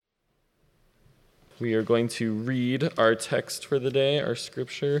We are going to read our text for the day, our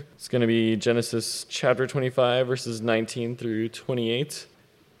scripture. It's going to be Genesis chapter 25, verses 19 through 28.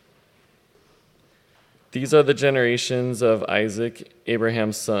 These are the generations of Isaac,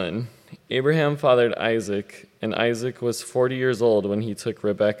 Abraham's son. Abraham fathered Isaac, and Isaac was 40 years old when he took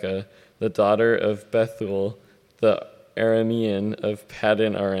Rebekah, the daughter of Bethuel, the Aramean of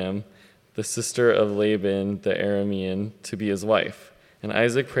Paddan Aram, the sister of Laban the Aramean, to be his wife. And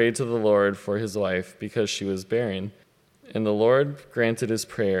Isaac prayed to the Lord for his wife because she was barren. And the Lord granted his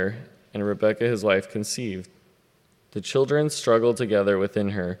prayer, and Rebekah his wife conceived. The children struggled together within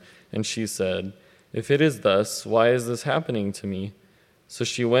her, and she said, "If it is thus, why is this happening to me?" So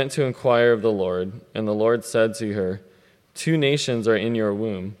she went to inquire of the Lord, and the Lord said to her, "Two nations are in your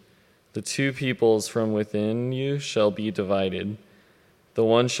womb. The two peoples from within you shall be divided. The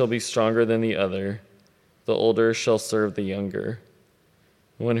one shall be stronger than the other. The older shall serve the younger."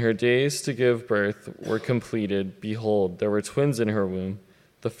 When her days to give birth were completed, behold, there were twins in her womb.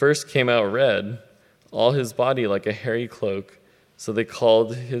 The first came out red, all his body like a hairy cloak, so they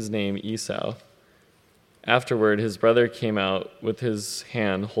called his name Esau. Afterward, his brother came out with his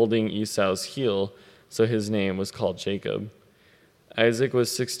hand holding Esau's heel, so his name was called Jacob. Isaac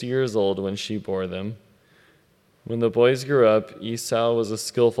was 60 years old when she bore them. When the boys grew up, Esau was a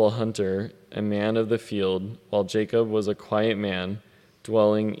skillful hunter, a man of the field, while Jacob was a quiet man,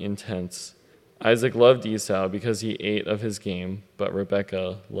 dwelling in tents. Isaac loved Esau because he ate of his game, but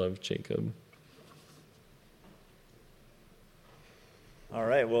Rebekah loved Jacob. All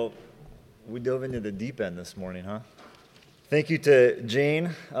right, well, we dove into the deep end this morning, huh? Thank you to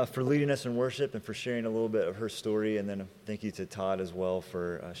Jane for leading us in worship and for sharing a little bit of her story, and then thank you to Todd as well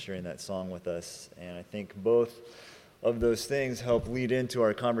for sharing that song with us. And I think both of those things help lead into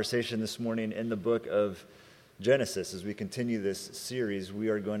our conversation this morning in the book of Genesis. As we continue this series, we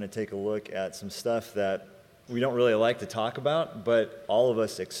are going to take a look at some stuff that we don't really like to talk about, but all of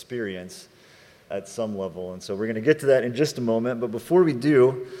us experience at some level. And so we're going to get to that in just a moment. But before we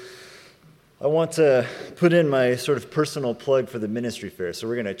do, I want to put in my sort of personal plug for the ministry fair. So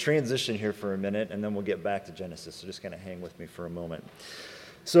we're going to transition here for a minute, and then we'll get back to Genesis. So just kind of hang with me for a moment.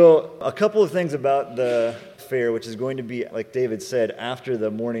 So a couple of things about the fair, which is going to be, like David said, after the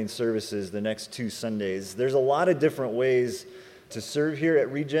morning services the next 2 Sundays. There's a lot of different ways to serve here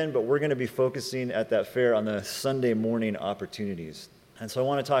at Regen, but we're going to be focusing at that fair on the Sunday morning opportunities. And so I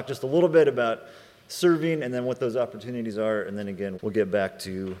want to talk just a little bit about serving and then what those opportunities are, and then again, we'll get back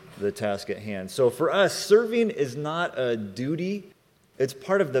to the task at hand. So for us, serving is not a duty. It's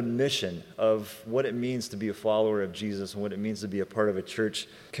part of the mission of what it means to be a follower of Jesus and what it means to be a part of a church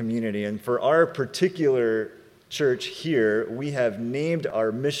community. And for our particular church here, we have named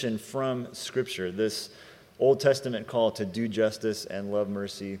our mission from Scripture, this Old Testament call to do justice and love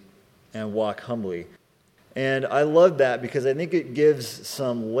mercy and walk humbly. And I love that because I think it gives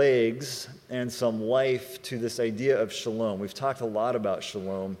some legs and some life to this idea of shalom. We've talked a lot about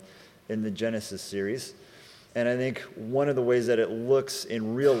shalom in the Genesis series. And I think one of the ways that it looks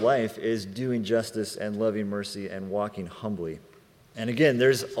in real life is doing justice and loving mercy and walking humbly. And again,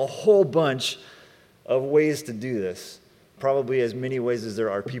 there's a whole bunch of ways to do this, probably as many ways as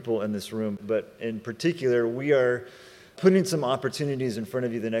there are people in this room. But in particular, we are putting some opportunities in front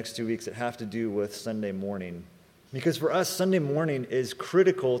of you the next 2 weeks that have to do with Sunday morning. Because for us, Sunday morning is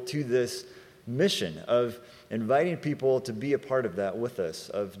critical to this mission of inviting people to be a part of that with us,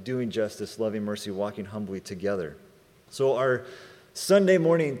 of doing justice, loving mercy, walking humbly together. So our Sunday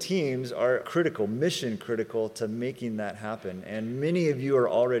morning teams are critical, mission critical to making that happen. And many of you are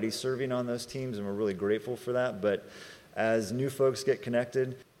already serving on those teams, and we're really grateful for that. But as new folks get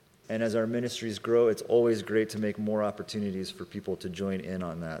connected and as our ministries grow, it's always great to make more opportunities for people to join in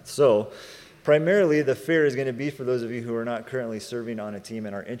on that. So primarily, the fair is going to be for those of you who are not currently serving on a team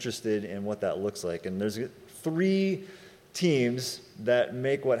and are interested in what that looks like. And there's 3 teams that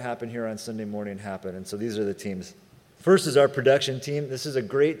make what happened here on Sunday morning happen. And so these are the teams. First is our production team. This is a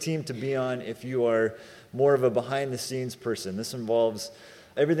great team to be on if you are more of a behind-the-scenes person. This involves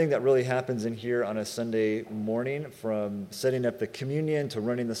everything that really happens in here on a Sunday morning, from setting up the communion to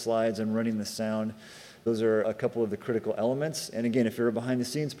running the slides and running the sound. Those are a couple of the critical elements. And again, if you're a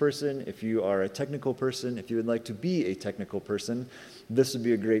behind-the-scenes person, if you are a technical person, if you would like to be a technical person, this would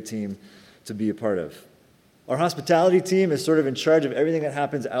be a great team to be a part of. Our hospitality team is sort of in charge of everything that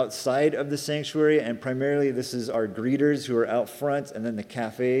happens outside of the sanctuary, and primarily this is our greeters who are out front, and then the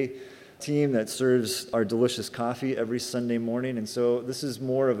cafe team that serves our delicious coffee every Sunday morning. And so this is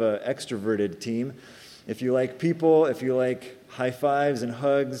more of an extroverted team. If you like people, if you like high fives and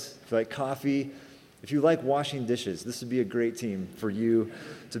hugs, if you like coffee, if you like washing dishes, this would be a great team for you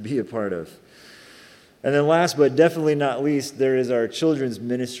to be a part of. And then last but definitely not least, there is our children's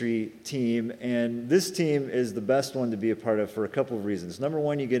ministry team. And this team is the best one to be a part of for a couple of reasons. Number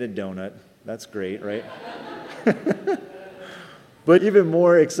one, you get a donut. That's great, right? But even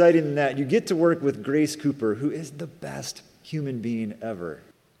more exciting than that, you get to work with Grace Cooper, who is the best human being ever.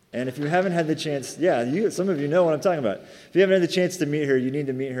 And if you haven't had the chance, some of you know what I'm talking about. If you haven't had the chance to meet her, you need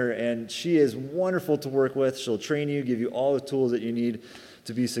to meet her. And she is wonderful to work with. She'll train you, give you all the tools that you need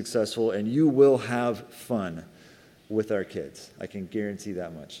to be successful, and you will have fun with our kids. I can guarantee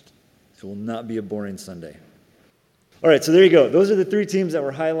that much. It will not be a boring Sunday. All right, so there you go. Those are the three teams that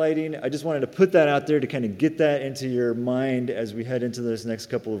we're highlighting. I just wanted to put that out there to kind of get that into your mind as we head into this next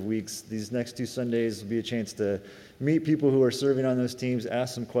couple of weeks. These next 2 Sundays will be a chance to meet people who are serving on those teams,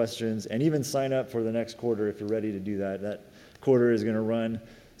 ask some questions, and even sign up for the next quarter if you're ready to do that. That quarter is going to run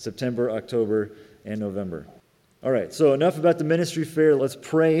September, October, and November. All right, so enough about the ministry fair. Let's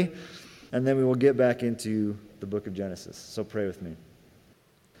pray, and then we will get back into the book of Genesis. So pray with me.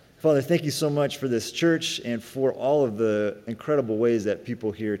 Father, thank you so much for this church and for all of the incredible ways that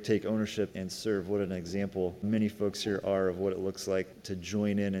people here take ownership and serve. What an example many folks here are of what it looks like to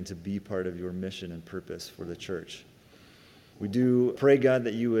join in and to be part of your mission and purpose for the church. We do pray, God,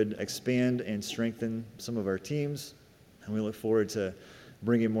 that you would expand and strengthen some of our teams, and we look forward to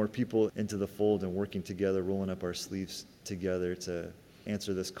bringing more people into the fold and working together, rolling up our sleeves together to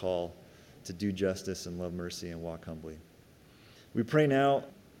answer this call to do justice and love mercy and walk humbly. We pray now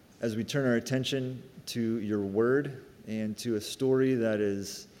as we turn our attention to your word and to a story that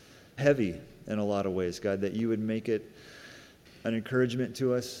is heavy in a lot of ways, God, that you would make it an encouragement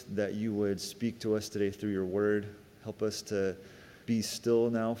to us, that you would speak to us today through your word. Help us to be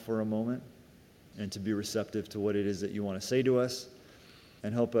still now for a moment and to be receptive to what it is that you want to say to us,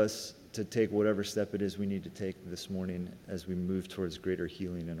 and help us to take whatever step it is we need to take this morning as we move towards greater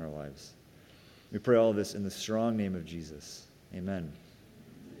healing in our lives. We pray all of this in the strong name of Jesus. Amen.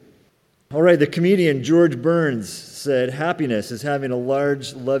 All right, the comedian George Burns said, "Happiness is having a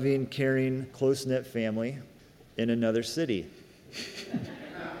large, loving, caring, close-knit family in another city."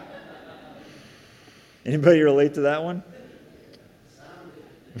 Anybody relate to that one?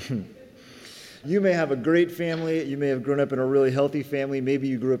 You may have a great family. You may have grown up in a really healthy family. Maybe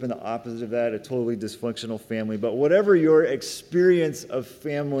you grew up in the opposite of that, a totally dysfunctional family. But whatever your experience of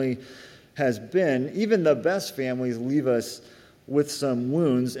family has been, even the best families leave us with some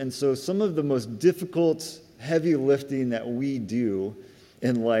wounds. And so some of the most difficult, heavy lifting that we do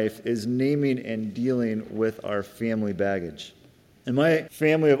in life is naming and dealing with our family baggage. In my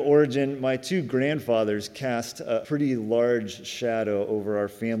family of origin, my 2 grandfathers cast a pretty large shadow over our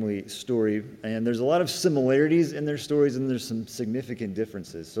family story. And there's a lot of similarities in their stories, and there's some significant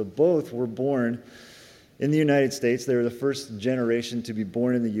differences. So both were born in the United States. They were the first generation to be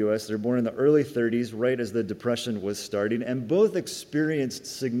born in the U.S. They were born in the early 30s, right as the Depression was starting, and both experienced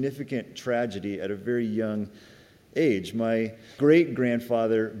significant tragedy at a very young age. My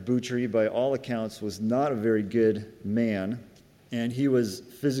great-grandfather, Boutry, by all accounts, was not a very good man, and he was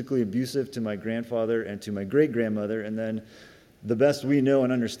physically abusive to my grandfather and to my great-grandmother, and then, the best we know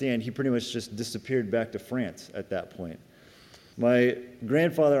and understand, he pretty much just disappeared back to France at that point. My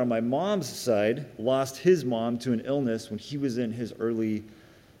grandfather on my mom's side lost his mom to an illness when he was in his early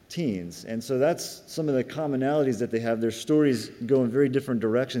teens. And so that's some of the commonalities that they have. Their stories go in very different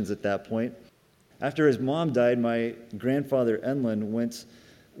directions at that point. After his mom died, my grandfather Enlund went,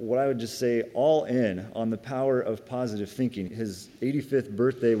 what I would just say, all in on the power of positive thinking. His 85th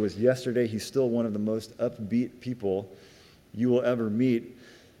birthday was yesterday. He's still one of the most upbeat people you will ever meet.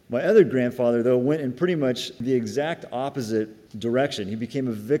 My other grandfather, though, went in pretty much the exact opposite direction. He became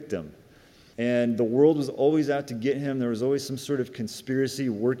a victim. And the world was always out to get him. There was always some sort of conspiracy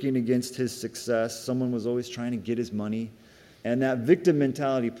working against his success. Someone was always trying to get his money. And that victim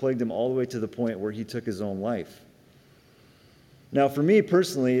mentality plagued him all the way to the point where he took his own life. Now, for me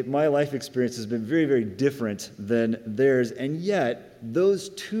personally, my life experience has been very, very different than theirs. And yet, those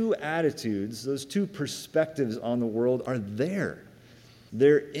 2 attitudes, those 2 perspectives on the world are there.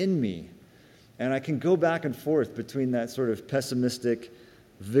 They're in me. And I can go back and forth between that sort of pessimistic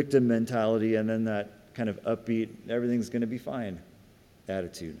victim mentality and then that kind of upbeat, everything's going to be fine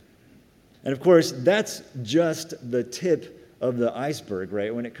attitude. And of course, that's just the tip of the iceberg,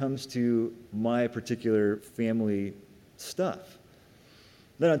 right, when it comes to my particular family stuff.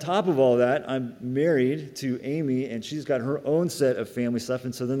 Then on top of all that, I'm married to Amy, and she's got her own set of family stuff.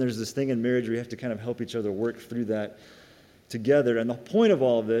 And so then there's this thing in marriage where you have to kind of help each other work through that together. And the point of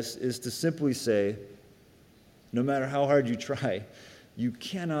all of this is to simply say, no matter how hard you try, you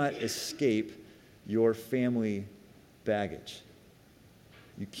cannot escape your family baggage.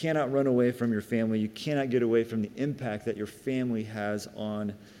 You cannot run away from your family. You cannot get away from the impact that your family has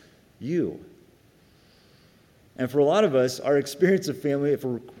on you. And for a lot of us, our experience of family, if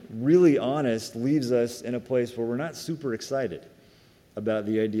we're really honest, leaves us in a place where we're not super excited about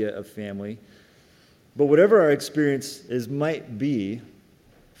the idea of family. But whatever our experience might be,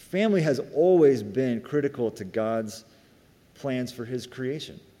 family has always been critical to God's plans for his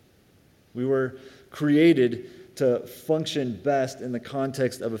creation. We were created to function best in the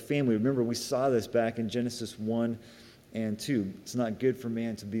context of a family. Remember, we saw this back in Genesis 1 and 2. It's not good for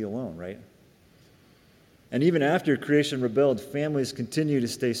man to be alone, right? And even after creation rebelled, families continue to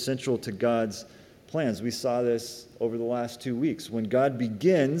stay central to God's plans. We saw this over the last 2 weeks. When God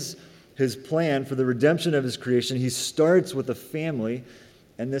begins his plan for the redemption of his creation, he starts with a family,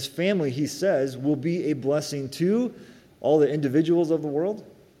 and this family, he says, will be a blessing to all the individuals of the world?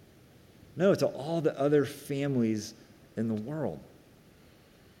 No, to all the other families in the world.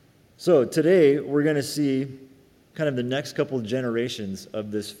 So today, we're going to see kind of the next couple of generations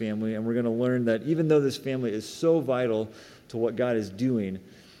of this family, and we're going to learn that even though this family is so vital to what God is doing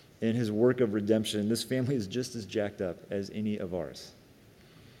in his work of redemption, this family is just as jacked up as any of ours.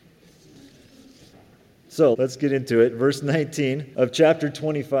 So let's get into it. Verse 19 of chapter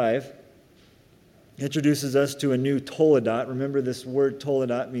 25 introduces us to a new Toledot. Remember, this word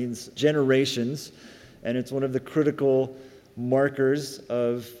Toledot means generations, and it's one of the critical markers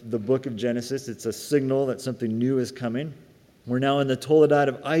of the book of Genesis. It's a signal that something new is coming. We're now in the Toledot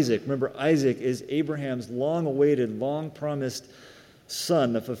of Isaac. Remember, Isaac is Abraham's long-awaited, long-promised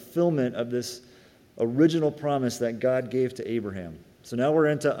son, the fulfillment of this original promise that God gave to Abraham. So now we're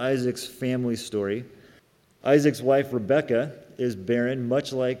into Isaac's family story. Isaac's wife, Rebekah, is barren,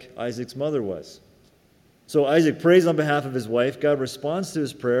 much like Isaac's mother was. So Isaac prays on behalf of his wife. God responds to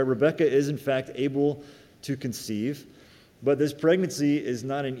his prayer. Rebekah is, in fact, able to conceive. But this pregnancy is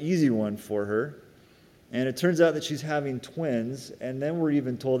not an easy one for her. And it turns out that she's having twins. And then we're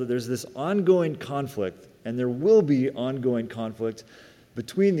even told that there's this ongoing conflict, and there will be ongoing conflict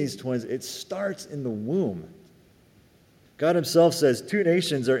between these twins. It starts in the womb. God himself says, 2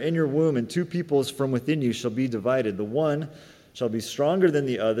 nations are in your womb, and 2 peoples from within you shall be divided. The one shall be stronger than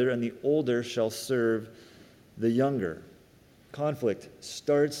the other, and the older shall serve the younger. Conflict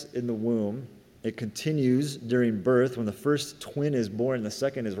starts in the womb. It continues during birth. When the first twin is born, the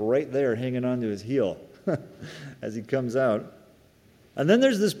second is right there hanging onto his heel as he comes out. And then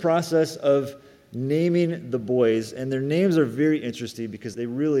there's this process of naming the boys, and their names are very interesting because they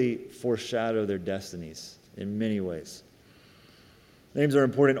really foreshadow their destinies in many ways. Names are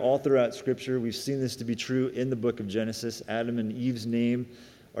important all throughout Scripture. We've seen this to be true in the book of Genesis. Adam and Eve's name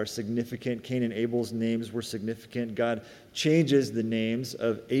are significant. Cain and Abel's names were significant. God changes the names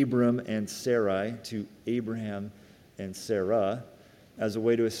of Abram and Sarai to Abraham and Sarah as a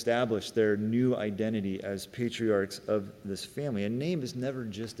way to establish their new identity as patriarchs of this family. A name is never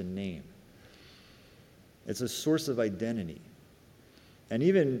just a name. It's a source of identity. And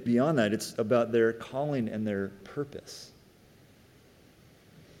even beyond that, it's about their calling and their purpose.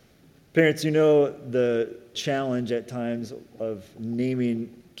 Parents, you know the challenge at times of naming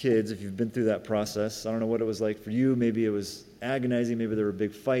kids, if you've been through that process. I don't know what it was like for you. Maybe it was agonizing. Maybe there were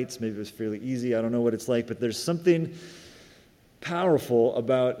big fights. Maybe it was fairly easy. I don't know what it's like. But there's something powerful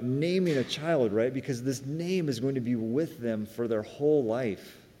about naming a child, right? Because this name is going to be with them for their whole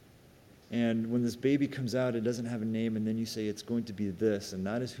life. And when this baby comes out, it doesn't have a name, and then you say it's going to be this, and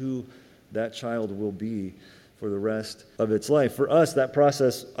that is who that child will be for the rest of its life. For us, that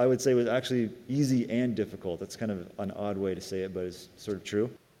process, I would say, was actually easy and difficult. That's kind of an odd way to say it, but it's sort of true.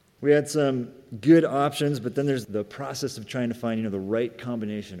 We had some good options, but then there's the process of trying to find, the right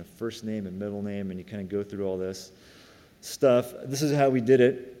combination of first name and middle name, and you kind of go through all this stuff. This is how we did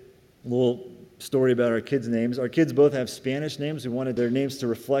it. A little story about our kids' names. Our kids both have Spanish names. We wanted their names to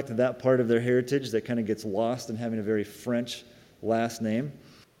reflect that part of their heritage that kind of gets lost in having a very French last name.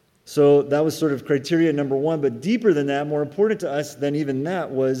 So that was sort of criteria number one, but deeper than that, more important to us than even that,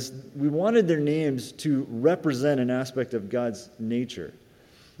 was we wanted their names to represent an aspect of God's nature.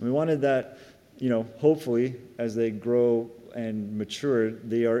 And we wanted that, hopefully, as they grow and mature,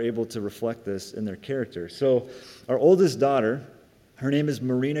 they are able to reflect this in their character. So our oldest daughter, her name is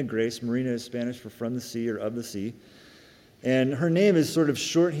Marina Grace. Marina is Spanish for from the sea or of the sea. And her name is sort of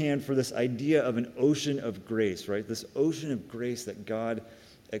shorthand for this idea of an ocean of grace, right? This ocean of grace that God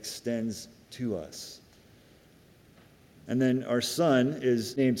extends to us. And then our son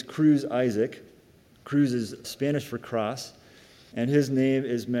is named Cruz Isaac. Cruz is Spanish for cross, and his name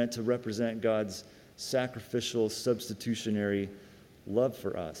is meant to represent God's sacrificial, substitutionary love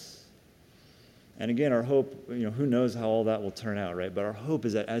for us. And again, our hope, who knows how all that will turn out, right? But our hope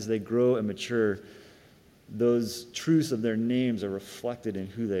is that as they grow and mature, those truths of their names are reflected in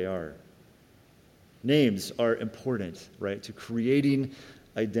who they are. Names are important, right, to creating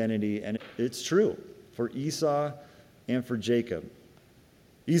identity, and it's true for Esau and for Jacob.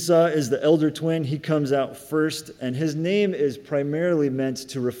 Esau is the elder twin. He comes out first, and his name is primarily meant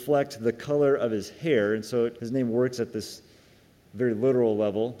to reflect the color of his hair, and so his name works at this very literal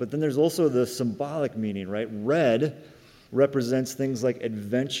level. But then there's also the symbolic meaning, right? Red represents things like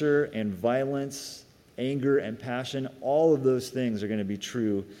adventure and violence, anger and passion. All of those things are going to be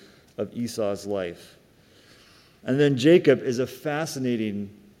true of Esau's life. And then Jacob is a fascinating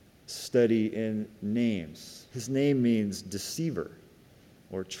study in names. His name means deceiver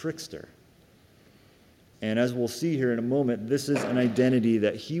or trickster. And as we'll see here in a moment, this is an identity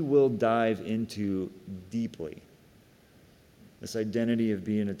that he will dive into deeply. This identity of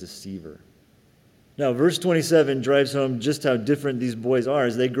being a deceiver. Now, verse 27 drives home just how different these boys are.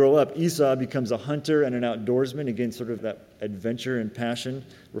 As they grow up, Esau becomes a hunter and an outdoorsman. Again, sort of that adventure and passion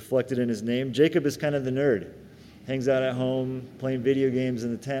reflected in his name. Jacob is kind of the nerd. Hangs out at home, playing video games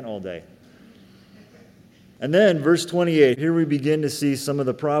in the tent all day. And then, verse 28, here we begin to see some of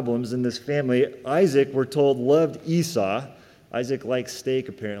the problems in this family. Isaac, we're told, loved Esau. Isaac likes steak,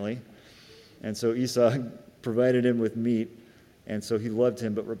 apparently. And so Esau provided him with meat. And so he loved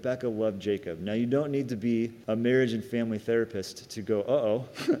him, but Rebekah loved Jacob. Now, you don't need to be a marriage and family therapist to go,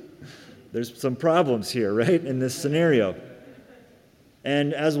 uh-oh, there's some problems here, right, in this scenario.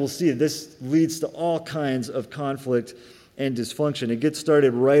 And as we'll see, this leads to all kinds of conflict and dysfunction. It gets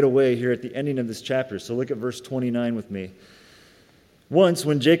started right away here at the ending of this chapter. So look at verse 29 with me. Once,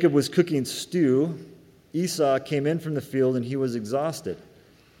 when Jacob was cooking stew, Esau came in from the field and he was exhausted.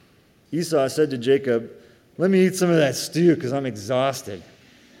 Esau said to Jacob, "Let me eat some of that stew because I'm exhausted."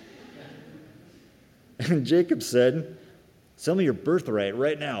 And Jacob said, "Sell me your birthright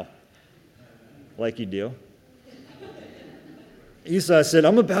right now," like you do. Esau said,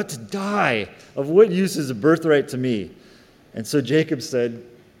 "I'm about to die. Of what use is a birthright to me?" And so Jacob said,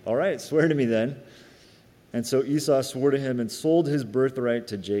 "All right, swear to me then." And so Esau swore to him and sold his birthright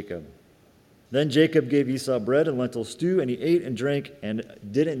to Jacob. Then Jacob gave Esau bread and lentil stew, and he ate and drank and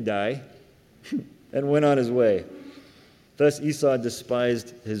didn't die and went on his way. Thus Esau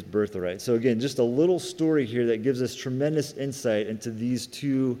despised his birthright. So again, just a little story here that gives us tremendous insight into these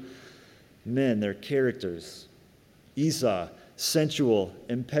two men, their characters. Esau, sensual,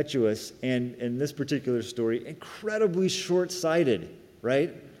 impetuous, and in this particular story, incredibly short-sighted,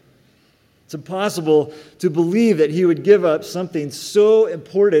 right? It's impossible to believe that he would give up something so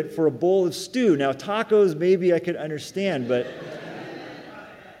important for a bowl of stew. Now, tacos maybe I could understand, but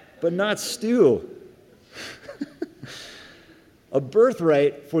not stew. A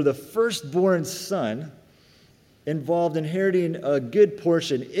birthright for the firstborn son involved inheriting a good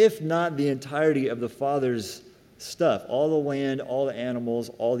portion, if not the entirety of the father's stuff, all the land, all the animals,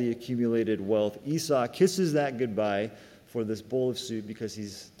 all the accumulated wealth. Esau kisses that goodbye for this bowl of soup because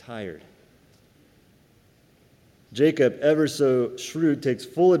he's tired. Jacob, ever so shrewd, takes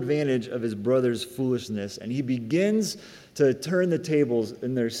full advantage of his brother's foolishness, and he begins to turn the tables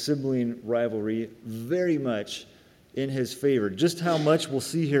in their sibling rivalry very much in his favor. Just how much we'll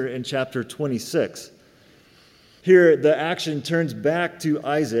see here in chapter 26. Here, the action turns back to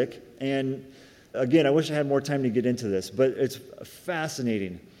Isaac, and again, I wish I had more time to get into this, but it's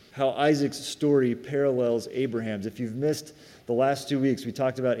fascinating how Isaac's story parallels Abraham's. If you've missed the last 2 weeks, we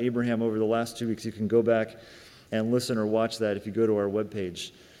talked about Abraham over the last 2 weeks. You can go back and listen or watch that if you go to our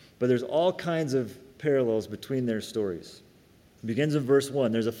webpage. But there's all kinds of parallels between their stories. It begins in verse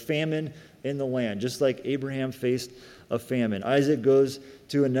 1. There's a famine in the land, just like Abraham faced a famine. Isaac goes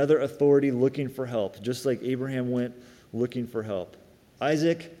to another authority looking for help, just like Abraham went looking for help.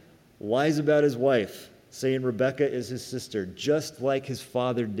 Isaac lies about his wife, saying Rebekah is his sister, just like his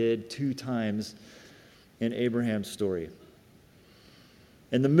father did 2 times in Abraham's story.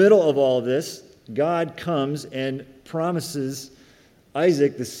 In the middle of all of this, God comes and promises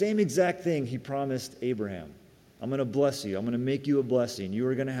Isaac the same exact thing he promised Abraham. I'm going to bless you. I'm going to make you a blessing. You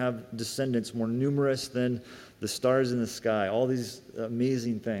are going to have descendants more numerous than the stars in the sky. All these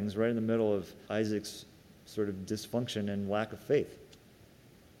amazing things right in the middle of Isaac's sort of dysfunction and lack of faith.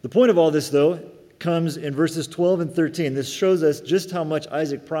 The point of all this, though, comes in verses 12 and 13. This shows us just how much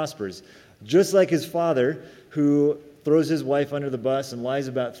Isaac prospers. Just like his father, who throws his wife under the bus and lies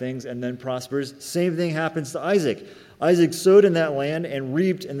about things and then prospers, same thing happens to Isaac. Isaac sowed in that land and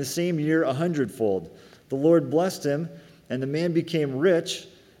reaped in the same year 100-fold. The Lord blessed him, and the man became rich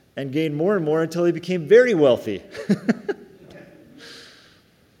and gained more and more until he became very wealthy.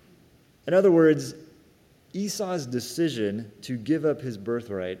 In other words, Esau's decision to give up his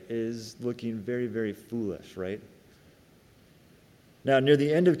birthright is looking very, very foolish, right? Now, near the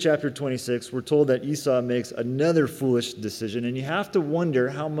end of chapter 26, we're told that Esau makes another foolish decision, and you have to wonder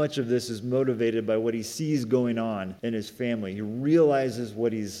how much of this is motivated by what he sees going on in his family. He realizes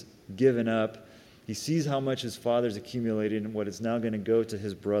what he's given up. He sees how much his father's accumulated and what is now going to go to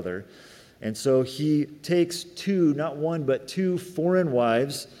his brother. And so he takes two, not one, but two foreign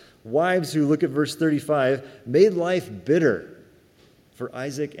wives who, look at verse 35, made life bitter for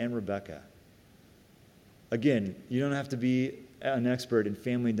Isaac and Rebekah. Again, you don't have to be an expert in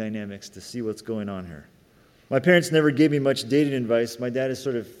family dynamics to see what's going on here. My parents never gave me much dating advice. My dad is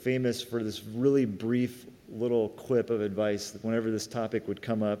sort of famous for this really brief little quip of advice. Whenever this topic would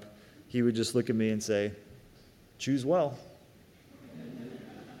come up, he would just look at me and say, "Choose well."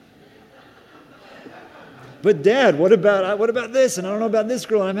 But Dad, what about this? And I don't know about this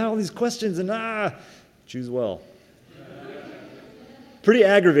girl, and I'm having all these questions, and choose well. Pretty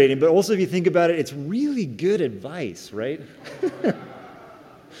aggravating, but also if you think about it, it's really good advice, right?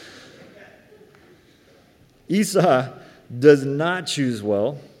 Esau does not choose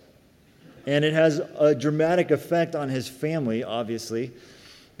well, and it has a dramatic effect on his family, obviously.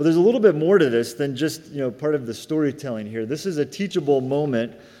 But there's a little bit more to this than just, part of the storytelling here. This is a teachable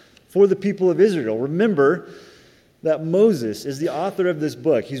moment for the people of Israel. Remember that Moses is the author of this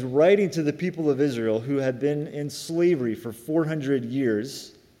book. He's writing to the people of Israel who had been in slavery for 400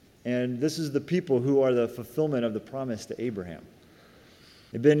 years, and this is the people who are the fulfillment of the promise to Abraham.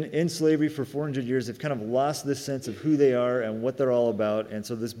 They've been in slavery for 400 years. They've kind of lost this sense of who they are and what they're all about, and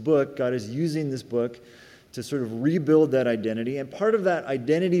so this book, God is using this book to sort of rebuild that identity, and part of that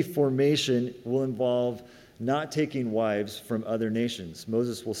identity formation will involve not taking wives from other nations.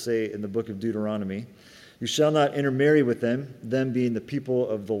 Moses will say in the book of Deuteronomy, "You shall not intermarry with them being the people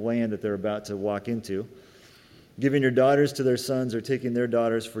of the land that they're about to walk into, giving your daughters to their sons or taking their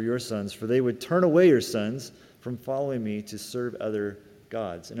daughters for your sons, for they would turn away your sons from following me to serve other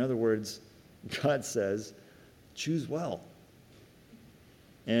gods." In other words, God says, choose well.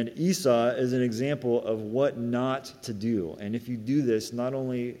 And Esau is an example of what not to do. And if you do this, not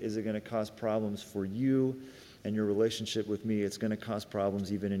only is it going to cause problems for you and your relationship with me, it's going to cause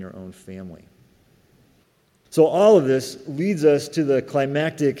problems even in your own family. So all of this leads us to the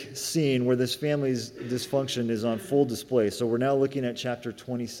climactic scene where this family's dysfunction is on full display. So we're now looking at chapter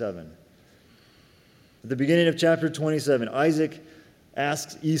 27. At the beginning of chapter 27, Isaac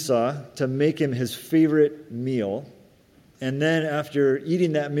asks Esau to make him his favorite meal. And then after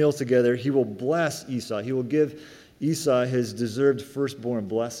eating that meal together, he will bless Esau. He will give Esau his deserved firstborn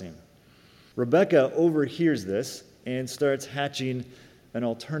blessing. Rebekah overhears this and starts hatching an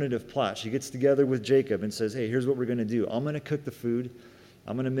alternative plot. She gets together with Jacob and says, "Hey, here's what we're going to do. I'm going to cook the food.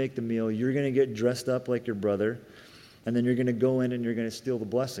 I'm going to make the meal. You're going to get dressed up like your brother. And then you're going to go in and you're going to steal the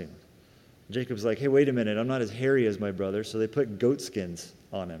blessing." Jacob's like, "Hey, wait a minute. I'm not as hairy as my brother." So they put goat skins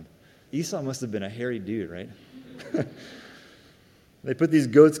on him. Esau must have been a hairy dude, right? They put these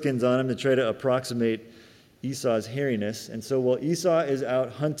goat skins on him to try to approximate Esau's hairiness. And so while Esau is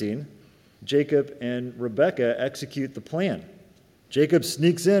out hunting, Jacob and Rebekah execute the plan. Jacob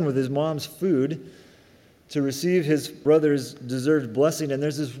sneaks in with his mom's food to receive his brother's deserved blessing. And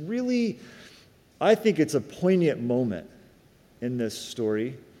there's this really, I think it's a poignant moment in this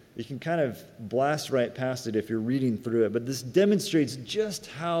story. You can kind of blast right past it if you're reading through it. But this demonstrates just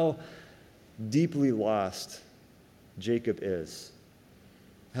how deeply lost Jacob is.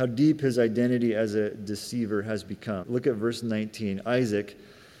 How deep his identity as a deceiver has become. Look at verse 19. Isaac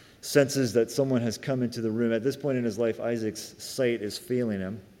senses that someone has come into the room. At this point in his life, Isaac's sight is failing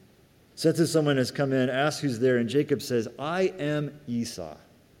him. Senses someone has come in, asks who's there, and Jacob says, "I am Esau."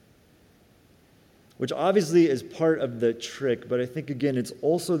 Which obviously is part of the trick, but I think, again, it's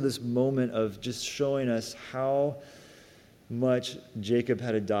also this moment of just showing us how much Jacob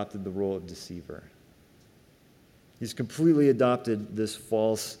had adopted the role of deceiver. He's completely adopted this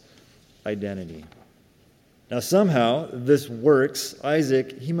false identity. Now, somehow, this works.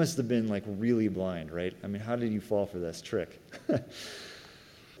 Isaac, he must have been really blind, right? I mean, how did you fall for this trick?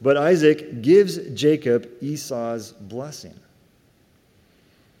 But Isaac gives Jacob Esau's blessing.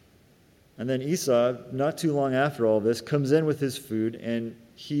 And then Esau, not too long after all this, comes in with his food, and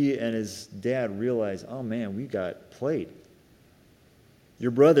he and his dad realize, "Oh man, we got played. Your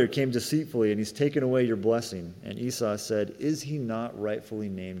brother came deceitfully, and he's taken away your blessing." And Esau said, "Is he not rightfully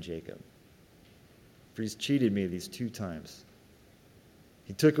named Jacob? For he's cheated me these 2 times.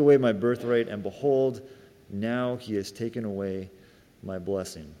 He took away my birthright, and behold, now he has taken away my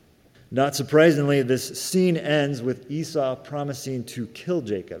blessing." Not surprisingly, this scene ends with Esau promising to kill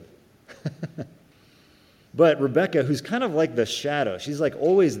Jacob. But Rebekah, who's kind of like the shadow, she's like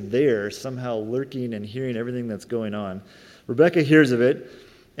always there, somehow lurking and hearing everything that's going on. Rebekah hears of it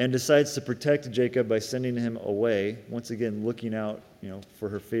and decides to protect Jacob by sending him away, once again looking out, for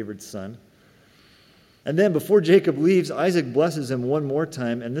her favored son. And then before Jacob leaves, Isaac blesses him one more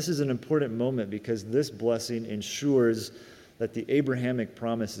time, and this is an important moment because this blessing ensures that the Abrahamic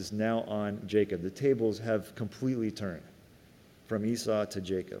promise is now on Jacob. The tables have completely turned from Esau to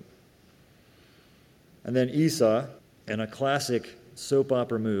Jacob. And then Esau, in a classic soap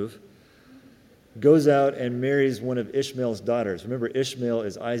opera move, goes out and marries one of Ishmael's daughters. Remember, Ishmael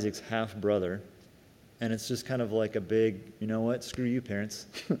is Isaac's half-brother. And it's just kind of like a big, you know what, screw you, parents.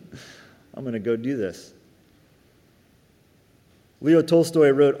 I'm going to go do this. Leo Tolstoy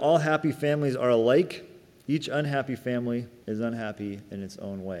wrote, "All happy families are alike. Each unhappy family is unhappy in its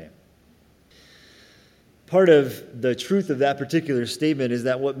own way." Part of the truth of that particular statement is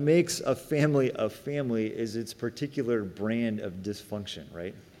that what makes a family is its particular brand of dysfunction,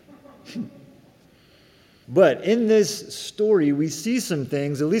 right? But in this story, we see some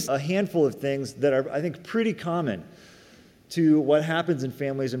things, at least a handful of things, that are, I think, pretty common to what happens in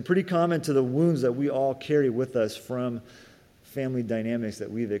families and pretty common to the wounds that we all carry with us from family dynamics that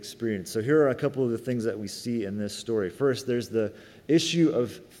we've experienced. So here are a couple of the things that we see in this story. First, there's the issue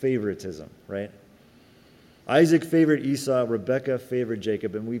of favoritism, right? Isaac favored Esau, Rebekah favored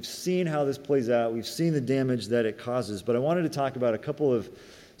Jacob, and we've seen how this plays out. We've seen the damage that it causes, but I wanted to talk about a couple of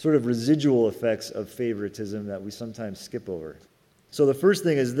sort of residual effects of favoritism that we sometimes skip over. So the first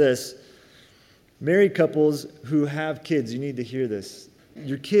thing is this: married couples who have kids, you need to hear this.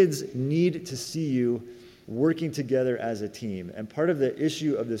 Your kids need to see you working together as a team, and part of the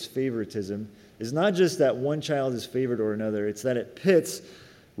issue of this favoritism is not just that one child is favored or another, it's that it pits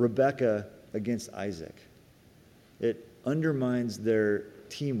Rebekah against Isaac. It undermines their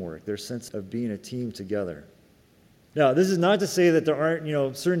teamwork, their sense of being a team together. Now, this is not to say that there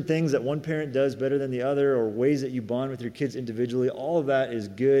aren't, certain things that one parent does better than the other or ways that you bond with your kids individually. All of that is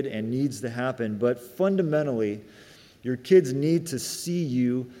good and needs to happen. But fundamentally, your kids need to see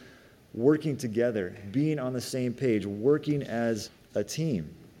you working together, being on the same page, working as a team.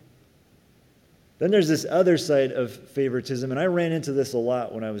 Then there's this other side of favoritism, and I ran into this a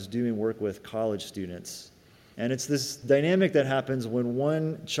lot when I was doing work with college students. And it's this dynamic that happens when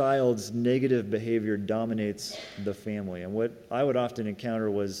one child's negative behavior dominates the family. And what I would often encounter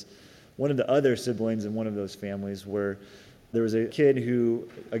was one of the other siblings in one of those families where there was a kid who,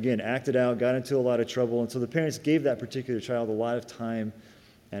 again, acted out, got into a lot of trouble, and so the parents gave that particular child a lot of time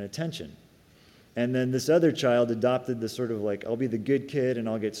and attention. And then this other child adopted this sort of like, I'll be the good kid and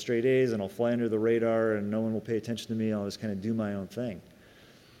I'll get straight A's and I'll fly under the radar and no one will pay attention to me, I'll just kind of do my own thing.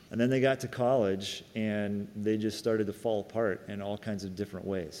 And then they got to college, and they just started to fall apart in all kinds of different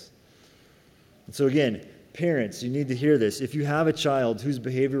ways. And so again, parents, you need to hear this. If you have a child whose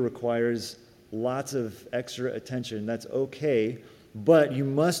behavior requires lots of extra attention, that's okay, but you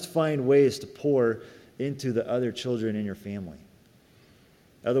must find ways to pour into the other children in your family.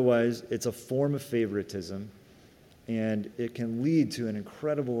 Otherwise, it's a form of favoritism, and it can lead to an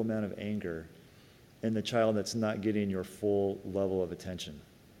incredible amount of anger in the child that's not getting your full level of attention.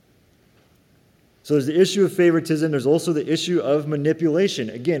 So there's the issue of favoritism. There's also the issue of manipulation.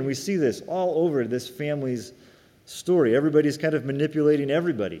 Again, we see this all over this family's story. Everybody's kind of manipulating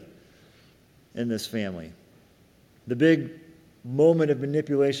everybody in this family. The big moment of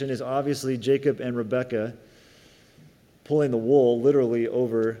manipulation is obviously Jacob and Rebekah pulling the wool literally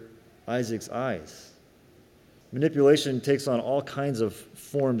over Isaac's eyes. Manipulation takes on all kinds of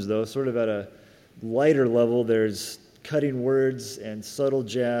forms, though. Sort of at a lighter level, there's cutting words and subtle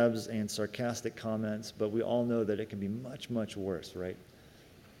jabs and sarcastic comments, but we all know that it can be much, much worse, right?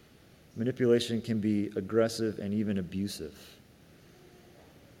 Manipulation can be aggressive and even abusive.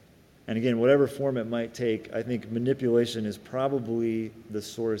 And again, whatever form it might take, I think manipulation is probably the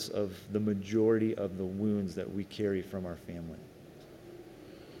source of the majority of the wounds that we carry from our family.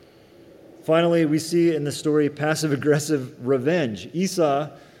 Finally, we see in the story passive-aggressive revenge. Esau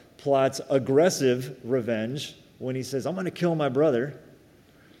plots aggressive revenge when he says, I'm going to kill my brother.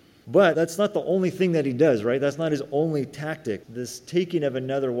 But that's not the only thing that he does, right? That's not his only tactic. This taking of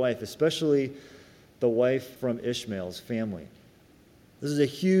another wife, especially the wife from Ishmael's family. This is a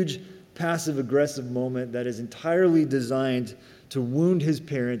huge passive-aggressive moment that is entirely designed to wound his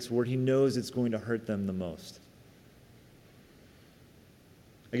parents where he knows it's going to hurt them the most.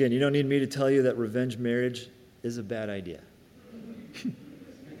 Again, you don't need me to tell you that revenge marriage is a bad idea.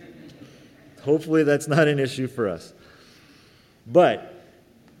 Hopefully that's not an issue for us. But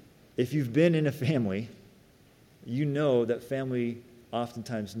if you've been in a family, you know that family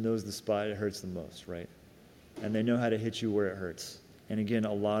oftentimes knows the spot it hurts the most, right? And they know how to hit you where it hurts. And again,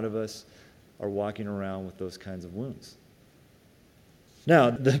 a lot of us are walking around with those kinds of wounds. Now,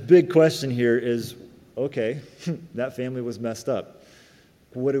 the big question here is, okay, that family was messed up.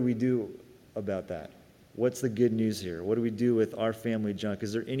 What do we do about that? What's the good news here? What do we do with our family junk?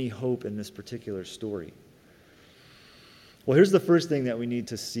 Is there any hope in this particular story? Well, here's the first thing that we need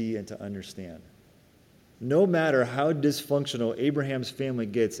to see and to understand. No matter how dysfunctional Abraham's family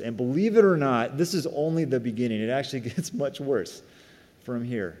gets, and believe it or not, this is only the beginning. It actually gets much worse from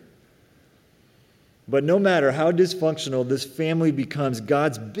here. But no matter how dysfunctional this family becomes,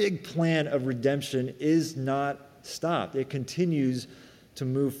 God's big plan of redemption is not stopped. It continues to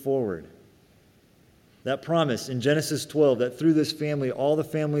move forward. That promise in Genesis 12, that through this family, all the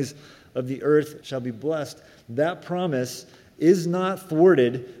families of the earth shall be blessed, that promise is not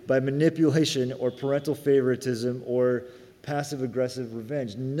thwarted by manipulation or parental favoritism or passive-aggressive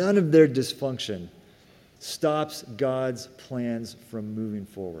revenge. None of their dysfunction stops God's plans from moving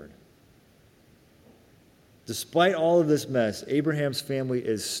forward. Despite all of this mess, Abraham's family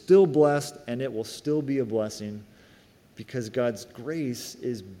is still blessed, and it will still be a blessing because God's grace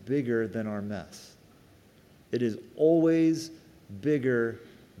is bigger than our mess. It is always bigger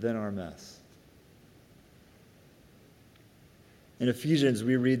than our mess. In Ephesians,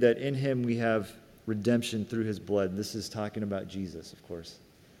 we read that in him we have redemption through his blood. This is talking about Jesus, of course.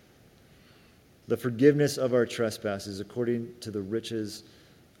 The forgiveness of our trespasses according to the riches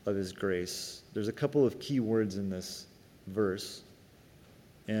of his grace. There's a couple of key words in this verse,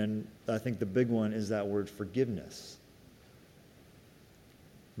 and I think the big one is that word forgiveness.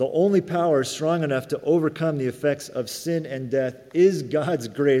 The only power strong enough to overcome the effects of sin and death is God's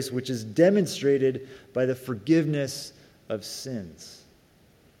grace, which is demonstrated by the forgiveness of sins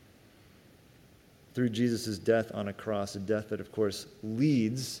through Jesus' death on a cross, a death that, of course,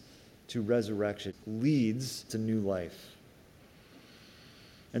 leads to resurrection, leads to new life.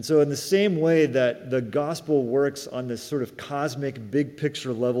 And so in the same way that the gospel works on this sort of cosmic big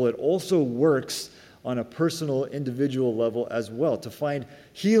picture level, it also works on a personal, individual level as well. To find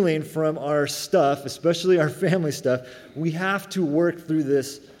healing from our stuff, especially our family stuff, we have to work through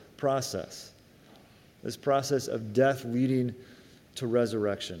this process of death leading to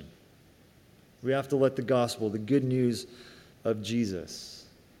resurrection. We have to let the gospel, the good news of Jesus,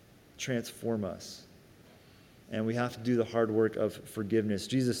 transform us. And we have to do the hard work of forgiveness.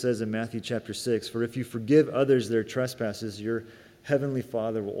 Jesus says in Matthew chapter 6, "For if you forgive others their trespasses, your heavenly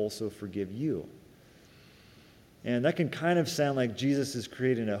Father will also forgive you." And that can kind of sound like Jesus is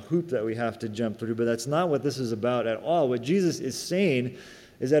creating a hoop that we have to jump through, but that's not what this is about at all. What Jesus is saying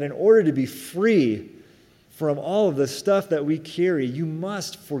is that in order to be free from all of the stuff that we carry, you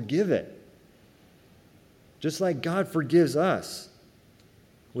must forgive it. Just like God forgives us.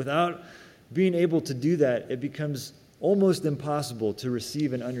 Without being able to do that, it becomes almost impossible to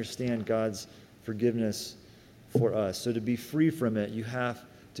receive and understand God's forgiveness for us. So to be free from it, you have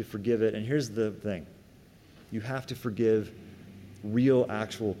to forgive it. And here's the thing. You have to forgive real,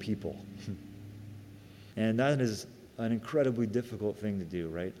 actual people. And that is an incredibly difficult thing to do,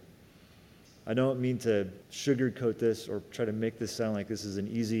 right? I don't mean to sugarcoat this or try to make this sound like this is an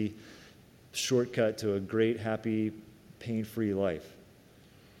easy shortcut to a great, happy, pain-free life.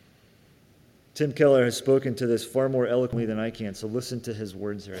 Tim Keller has spoken to this far more eloquently than I can, so listen to his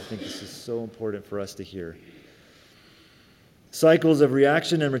words here. I think this is so important for us to hear. Cycles of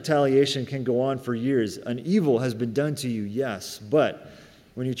reaction and retaliation can go on for years. An evil has been done to you, yes, but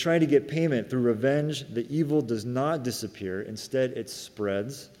when you try to get payment through revenge, the evil does not disappear. Instead, it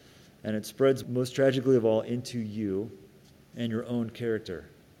spreads, and it spreads most tragically of all into you and your own character.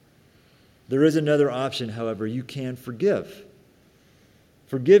 There is another option, however. You can forgive.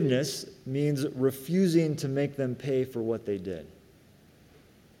 Forgiveness means refusing to make them pay for what they did.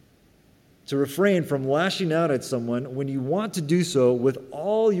 To refrain from lashing out at someone when you want to do so with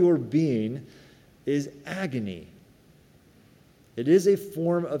all your being is agony. It is a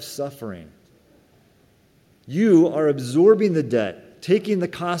form of suffering. You are absorbing the debt, taking the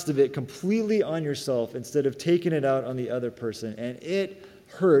cost of it completely on yourself instead of taking it out on the other person, and it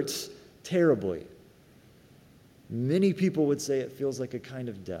hurts terribly. Many people would say it feels like a kind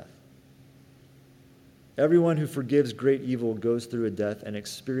of death. Everyone who forgives great evil goes through a death and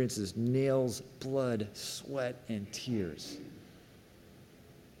experiences nails, blood, sweat, and tears.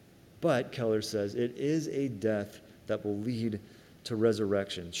 But, Keller says, it is a death that will lead to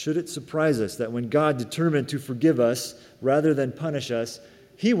resurrection. Should it surprise us that when God determined to forgive us rather than punish us,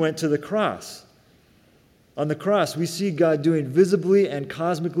 he went to the cross? On the cross, we see God doing visibly and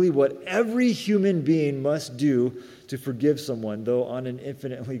cosmically what every human being must do to forgive someone, though on an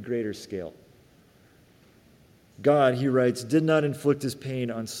infinitely greater scale. God, he writes, did not inflict his pain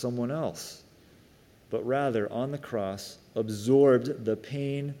on someone else, but rather on the cross absorbed the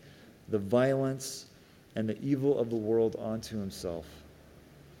pain, the violence, and the evil of the world onto himself.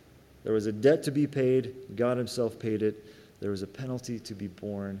 There was a debt to be paid. God himself paid it. There was a penalty to be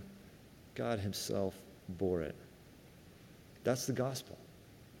borne. God himself bore it. That's the gospel.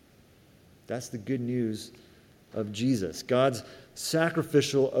 That's the good news of Jesus. God's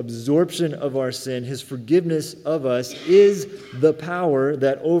sacrificial absorption of our sin, his forgiveness of us, is the power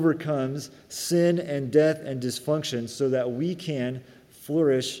that overcomes sin and death and dysfunction so that we can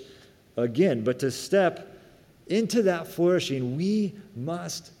flourish again. But to step into that flourishing, we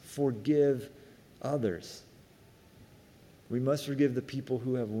must forgive others. We must forgive the people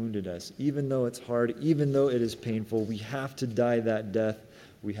who have wounded us. Even though it's hard, even though it is painful, we have to die that death.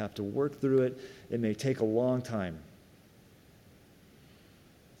 We have to work through it. It may take a long time.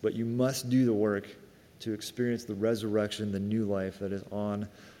 But you must do the work to experience the resurrection, the new life that is on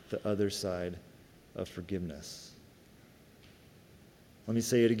the other side of forgiveness. Let me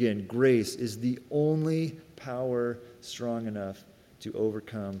say it again. Grace is the only power strong enough to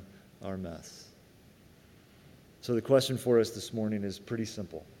overcome our mess. So the question for us this morning is pretty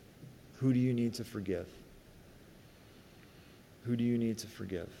simple. Who do you need to forgive? Who do you need to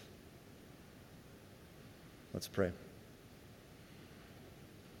forgive? Let's pray.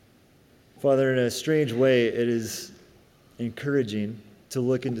 Father, in a strange way, it is encouraging to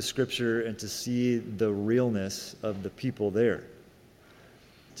look into Scripture and to see the realness of the people there.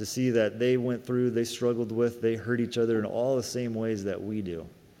 To see that they went through, they struggled with, they hurt each other in all the same ways that we do.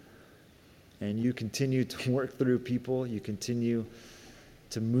 And you continue to work through people. You continue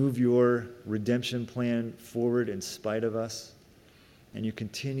to move your redemption plan forward in spite of us. And you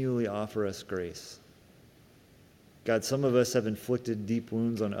continually offer us grace. God, some of us have inflicted deep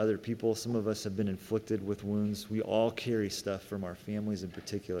wounds on other people. Some of us have been inflicted with wounds. We all carry stuff from our families in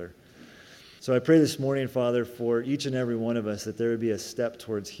particular. So I pray this morning, Father, for each and every one of us that there would be a step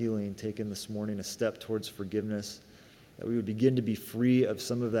towards healing taken this morning, a step towards forgiveness, that we would begin to be free of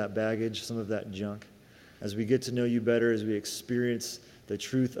some of that baggage, some of that junk. As we get to know you better, as we experience the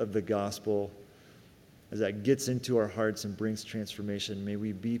truth of the gospel, as that gets into our hearts and brings transformation, may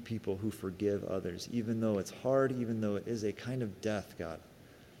we be people who forgive others, even though it's hard, even though it is a kind of death, God.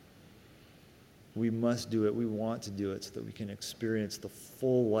 We must do it. We want to do it so that we can experience the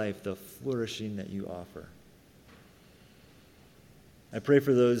full life, the flourishing that you offer. I pray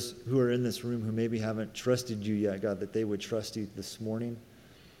for those who are in this room who maybe haven't trusted you yet, God, that they would trust you this morning,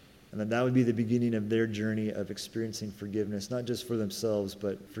 and that would be the beginning of their journey of experiencing forgiveness, not just for themselves,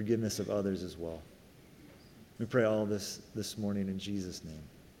 but forgiveness of others as well. We pray all this morning in Jesus' name.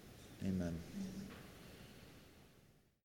 Amen.